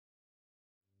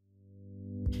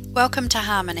Welcome to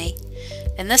Harmony.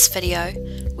 In this video,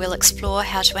 we'll explore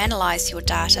how to analyse your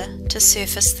data to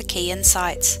surface the key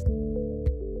insights.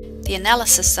 The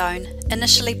analysis zone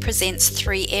initially presents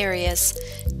three areas: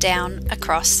 down,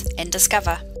 across, and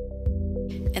discover.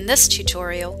 In this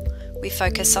tutorial, we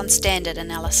focus on standard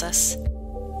analysis.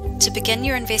 To begin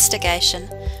your investigation,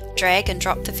 drag and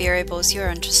drop the variables you're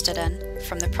interested in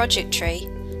from the project tree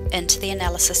into the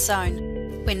analysis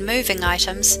zone. When moving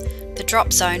items, the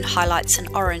drop zone highlights in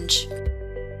orange.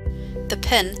 The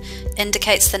pin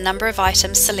indicates the number of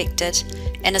items selected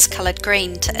and is coloured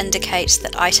green to indicate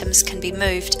that items can be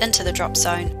moved into the drop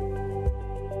zone.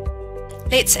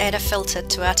 Let's add a filter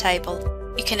to our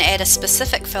table. You can add a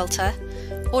specific filter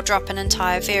or drop an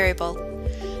entire variable.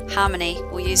 Harmoni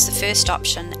will use the first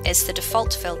option as the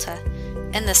default filter,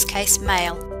 in this case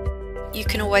male. You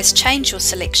can always change your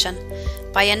selection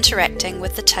by interacting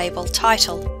with the table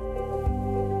title.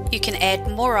 You can add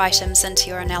more items into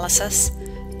your analysis,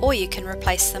 or you can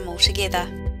replace them altogether.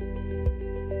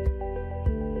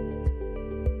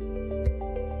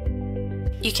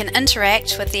 You can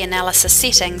interact with the analysis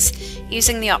settings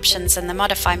using the options in the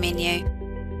Modify menu.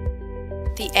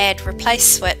 The Add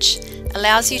Replace switch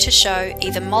allows you to show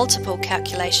either multiple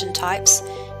calculation types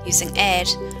using Add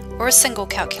or a single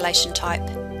calculation type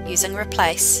using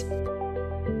Replace.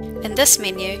 In this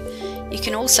menu, you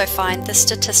can also find the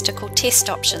statistical test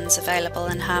options available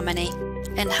in Harmoni.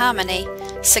 In Harmoni,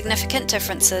 significant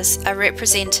differences are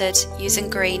represented using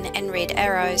green and red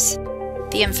arrows.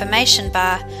 The information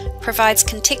bar provides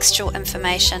contextual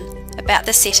information about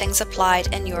the settings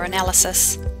applied in your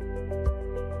analysis.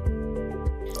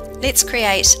 Let's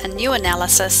create a new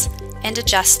analysis and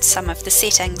adjust some of the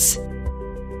settings.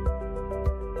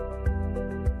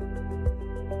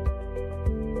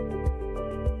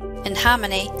 In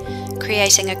Harmoni,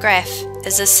 creating a graph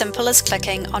is as simple as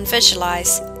clicking on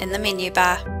Visualize in the menu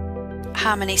bar.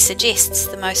 Harmoni suggests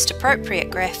the most appropriate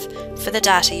graph for the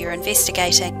data you're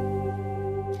investigating.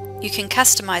 You can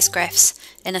customize graphs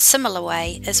in a similar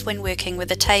way as when working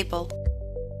with a table.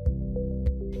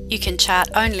 You can chart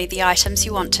only the items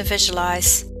you want to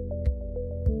visualize.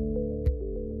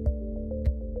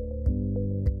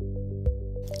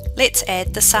 Let's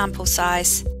add the sample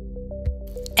size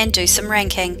and do some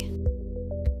ranking.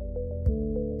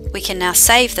 We can now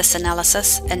save this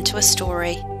analysis into a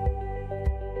story.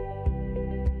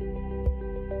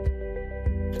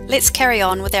 Let's carry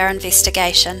on with our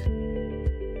investigation.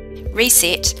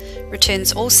 Reset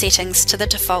returns all settings to the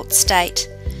default state.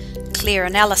 Clear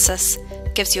Analysis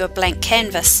gives you a blank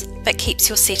canvas but keeps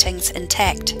your settings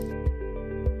intact.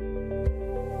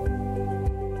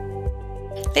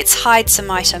 Let's hide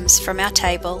some items from our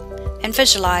table and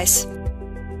visualize.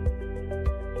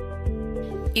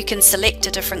 You can select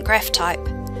a different graph type.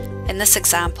 In this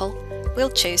example, we'll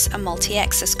choose a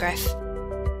multi-axis graph.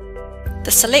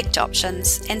 The Select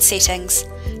options and settings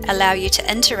allow you to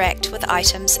interact with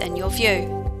items in your view.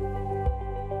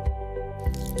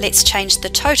 Let's change the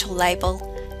total label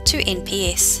to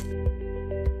NPS.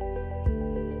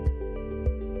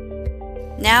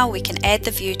 Now we can add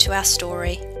the view to our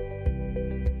story.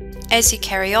 As you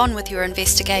carry on with your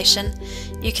investigation,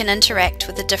 you can interact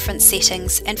with the different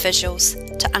settings and visuals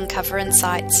to uncover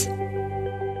insights.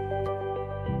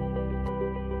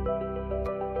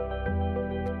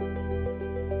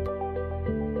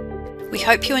 We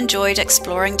hope you enjoyed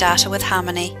exploring data with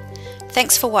Harmoni.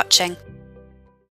 Thanks for watching.